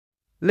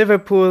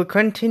Liverpool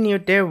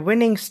continued their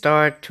winning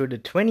start to the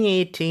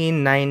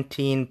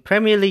 2018-19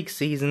 Premier League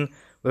season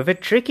with a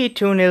tricky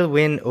 2-0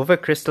 win over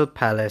Crystal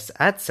Palace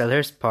at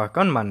Selhurst Park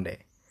on Monday.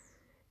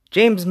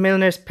 James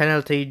Milner's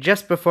penalty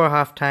just before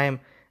halftime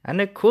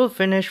and a cool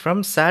finish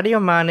from Sadio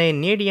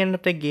Mane near the end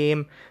of the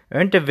game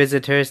earned the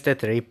visitors the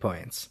 3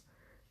 points.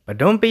 But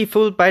don't be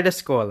fooled by the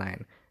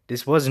scoreline.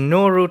 This was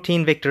no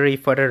routine victory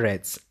for the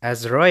Reds,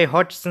 as Roy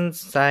Hodgson's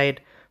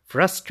side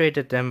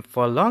frustrated them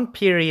for long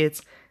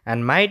periods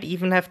and might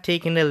even have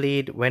taken the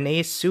lead when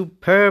a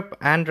superb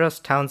Andros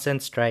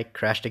Townsend strike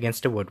crashed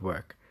against the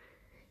woodwork.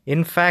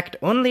 In fact,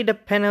 only the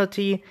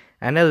penalty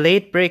and a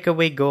late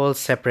breakaway goal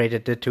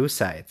separated the two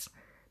sides.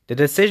 The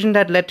decision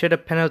that led to the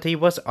penalty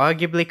was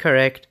arguably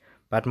correct,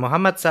 but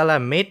Mohamed Salah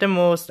made the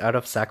most out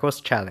of Sakho's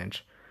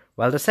challenge,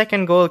 while the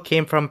second goal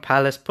came from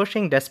Palace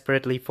pushing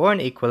desperately for an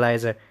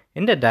equalizer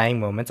in the dying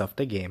moments of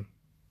the game.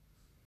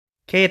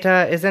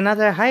 Keita is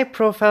another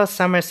high-profile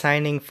summer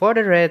signing for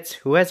the Reds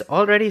who has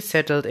already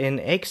settled in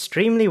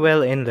extremely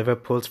well in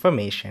Liverpool's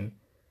formation.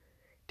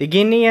 The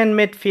Guinean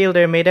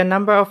midfielder made a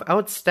number of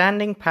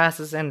outstanding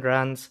passes and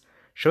runs,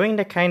 showing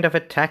the kind of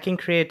attacking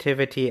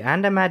creativity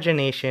and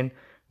imagination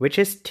which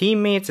his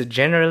teammates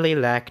generally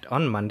lacked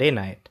on Monday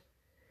night.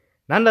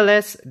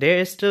 Nonetheless, there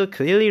is still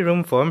clearly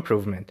room for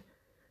improvement.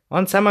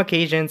 On some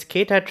occasions,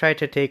 Keita tried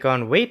to take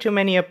on way too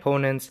many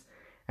opponents,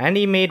 and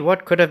he made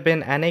what could have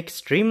been an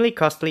extremely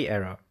costly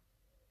error.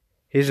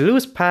 His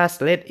loose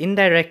pass led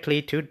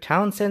indirectly to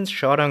Townsend's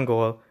shot on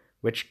goal,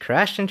 which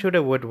crashed into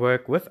the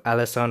woodwork with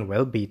Alisson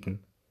well beaten.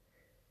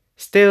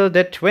 Still,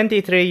 the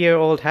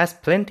 23-year-old has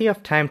plenty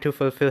of time to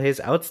fulfill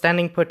his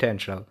outstanding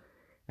potential,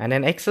 and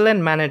an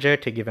excellent manager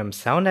to give him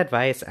sound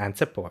advice and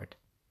support.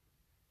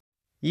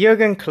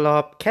 Jurgen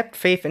Klopp kept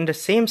faith in the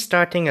same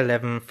starting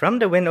 11 from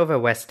the win over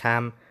West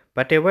Ham,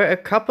 but there were a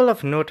couple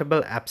of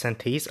notable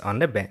absentees on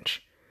the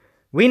bench.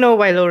 We know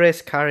why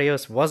Loris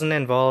Karius wasn't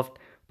involved,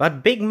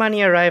 but big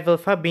money arrival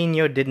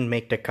Fabinho didn't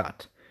make the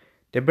cut.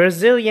 The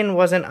Brazilian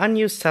was an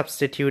unused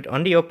substitute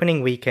on the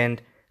opening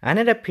weekend, and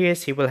it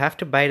appears he will have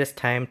to bide his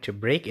time to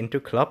break into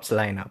Klopp's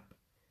lineup.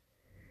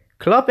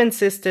 Klopp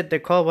insisted the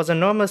call was a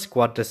normal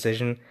squad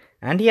decision,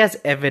 and he has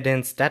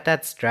evidence that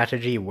that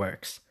strategy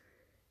works.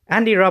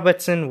 Andy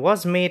Robertson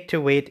was made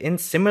to wait in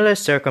similar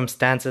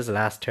circumstances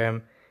last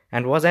term,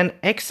 and was an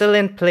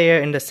excellent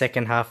player in the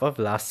second half of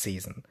last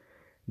season.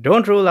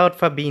 Don't rule out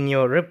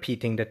Fabinho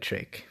repeating the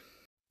trick.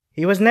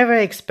 He was never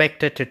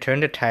expected to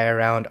turn the tie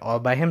around all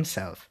by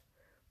himself.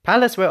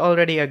 Palace were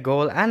already a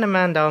goal and a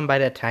man down by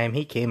the time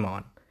he came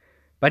on.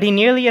 But he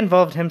nearly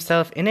involved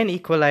himself in an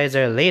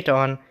equalizer late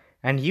on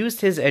and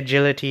used his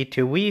agility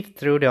to weave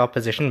through the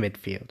opposition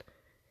midfield.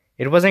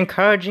 It was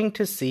encouraging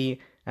to see,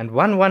 and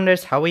one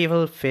wonders how he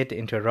will fit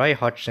into Roy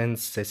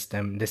Hodgson's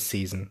system this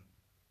season.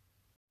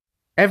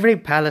 Every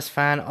Palace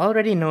fan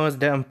already knows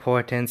the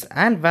importance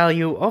and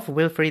value of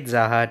Wilfried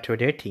Zaha to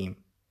their team.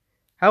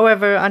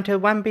 However, until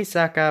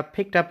Wan-Bissaka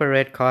picked up a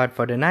red card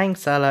for denying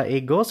Salah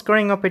a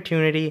goal-scoring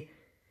opportunity,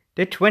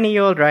 the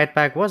 20-year-old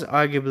right-back was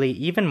arguably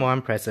even more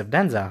impressive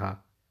than Zaha.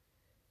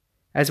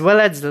 As well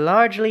as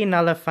largely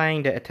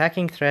nullifying the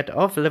attacking threat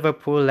of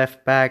Liverpool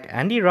left-back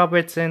Andy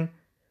Robertson,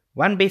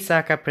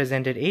 Wan-Bissaka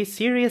presented a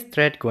serious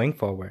threat going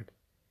forward.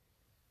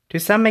 To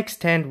some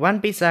extent,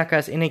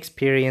 Wan-Bissaka's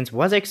inexperience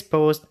was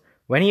exposed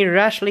when he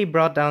rashly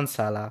brought down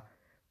Salah,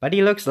 but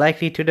he looks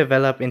likely to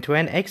develop into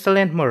an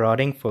excellent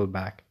marauding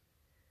fullback.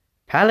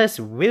 Palace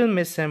will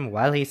miss him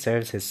while he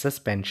serves his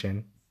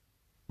suspension.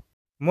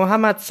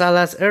 Mohamed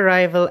Salah's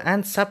arrival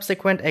and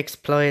subsequent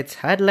exploits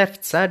had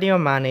left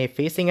Sadio Mane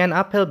facing an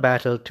uphill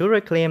battle to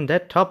reclaim the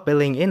top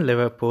billing in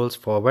Liverpool's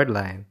forward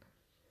line.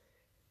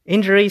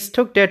 Injuries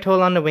took their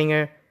toll on the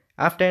winger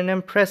after an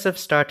impressive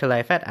start to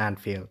life at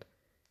Anfield.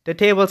 The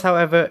tables,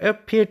 however,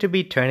 appear to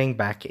be turning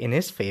back in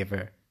his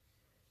favour.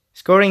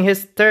 Scoring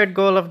his third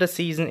goal of the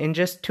season in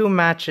just 2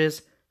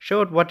 matches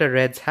showed what the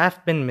Reds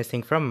have been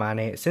missing from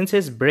Mane since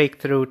his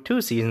breakthrough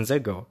 2 seasons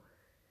ago.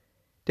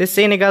 The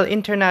Senegal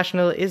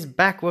international is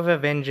back with a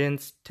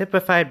vengeance,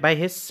 typified by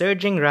his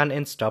surging run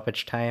in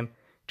stoppage time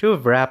to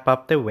wrap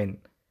up the win.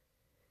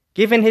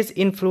 Given his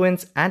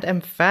influence and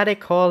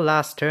emphatic haul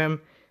last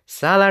term,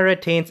 Salah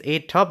retains a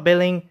top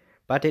billing,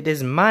 but it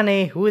is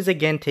Mane who is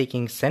again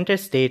taking center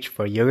stage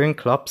for Jurgen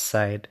Klopp's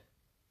side.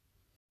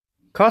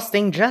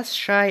 Costing just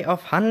shy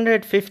of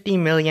 £150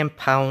 million,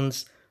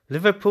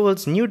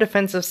 Liverpool's new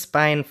defensive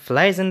spine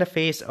flies in the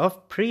face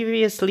of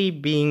previously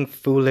being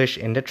foolish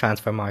in the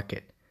transfer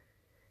market.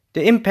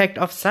 The impact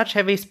of such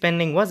heavy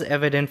spending was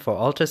evident for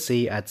all to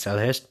see at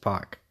Selhurst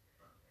Park.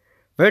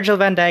 Virgil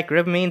van Dijk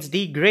remains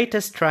the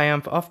greatest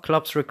triumph of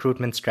Klopp's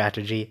recruitment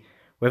strategy,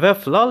 with a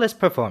flawless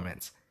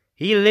performance.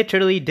 He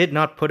literally did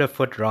not put a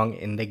foot wrong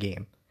in the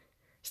game.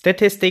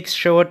 Statistics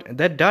showed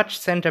the Dutch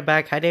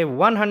centre-back had a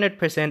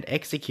 100%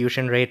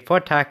 execution rate for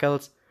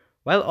tackles,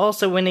 while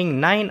also winning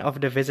 9 of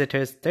the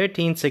visitors'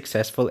 13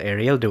 successful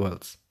aerial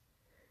duels.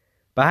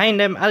 Behind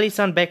him,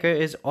 Alisson Becker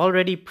is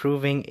already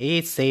proving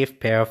a safe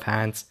pair of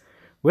hands,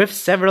 with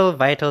several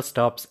vital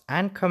stops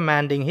and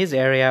commanding his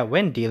area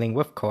when dealing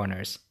with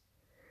corners.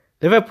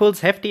 Liverpool's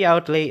hefty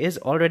outlay is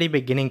already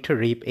beginning to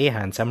reap a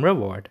handsome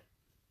reward.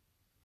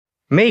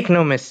 Make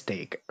no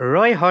mistake,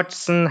 Roy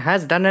Hodgson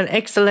has done an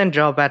excellent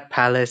job at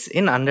Palace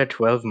in under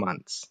 12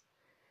 months.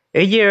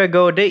 A year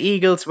ago, the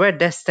Eagles were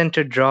destined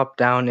to drop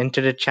down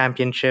into the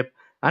Championship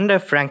under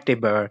Frank de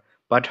Boer,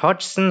 but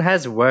Hodgson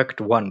has worked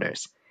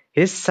wonders.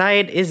 His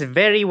side is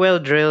very well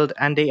drilled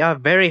and they are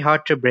very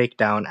hard to break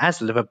down,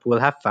 as Liverpool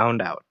have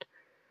found out.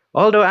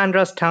 Although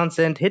Andros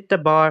Townsend hit the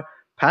bar,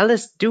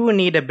 Palace do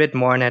need a bit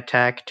more in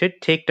attack to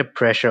take the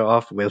pressure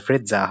off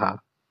Wilfried Zaha.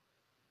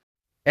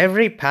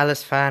 Every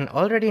Palace fan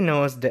already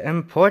knows the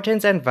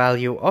importance and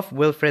value of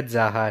Wilfried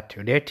Zaha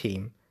to their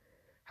team.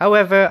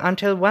 However,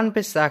 until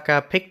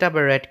Wan-Bissaka picked up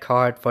a red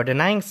card for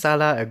denying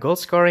Salah a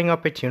goal-scoring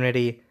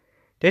opportunity,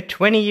 the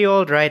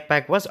 20-year-old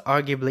right-back was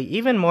arguably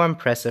even more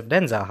impressive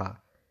than Zaha.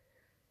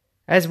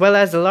 As well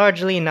as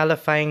largely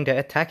nullifying the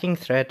attacking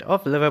threat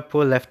of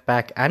Liverpool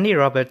left-back Andy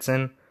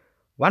Robertson,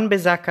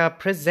 Wan-Bissaka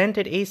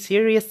presented a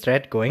serious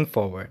threat going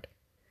forward.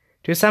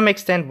 To some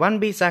extent,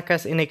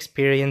 Wan-Bissaka's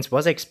inexperience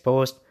was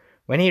exposed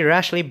when he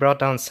rashly brought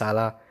down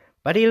Salah,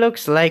 but he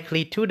looks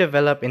likely to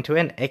develop into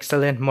an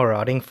excellent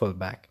marauding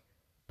fullback.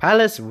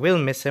 Palace will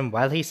miss him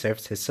while he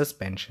serves his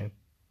suspension.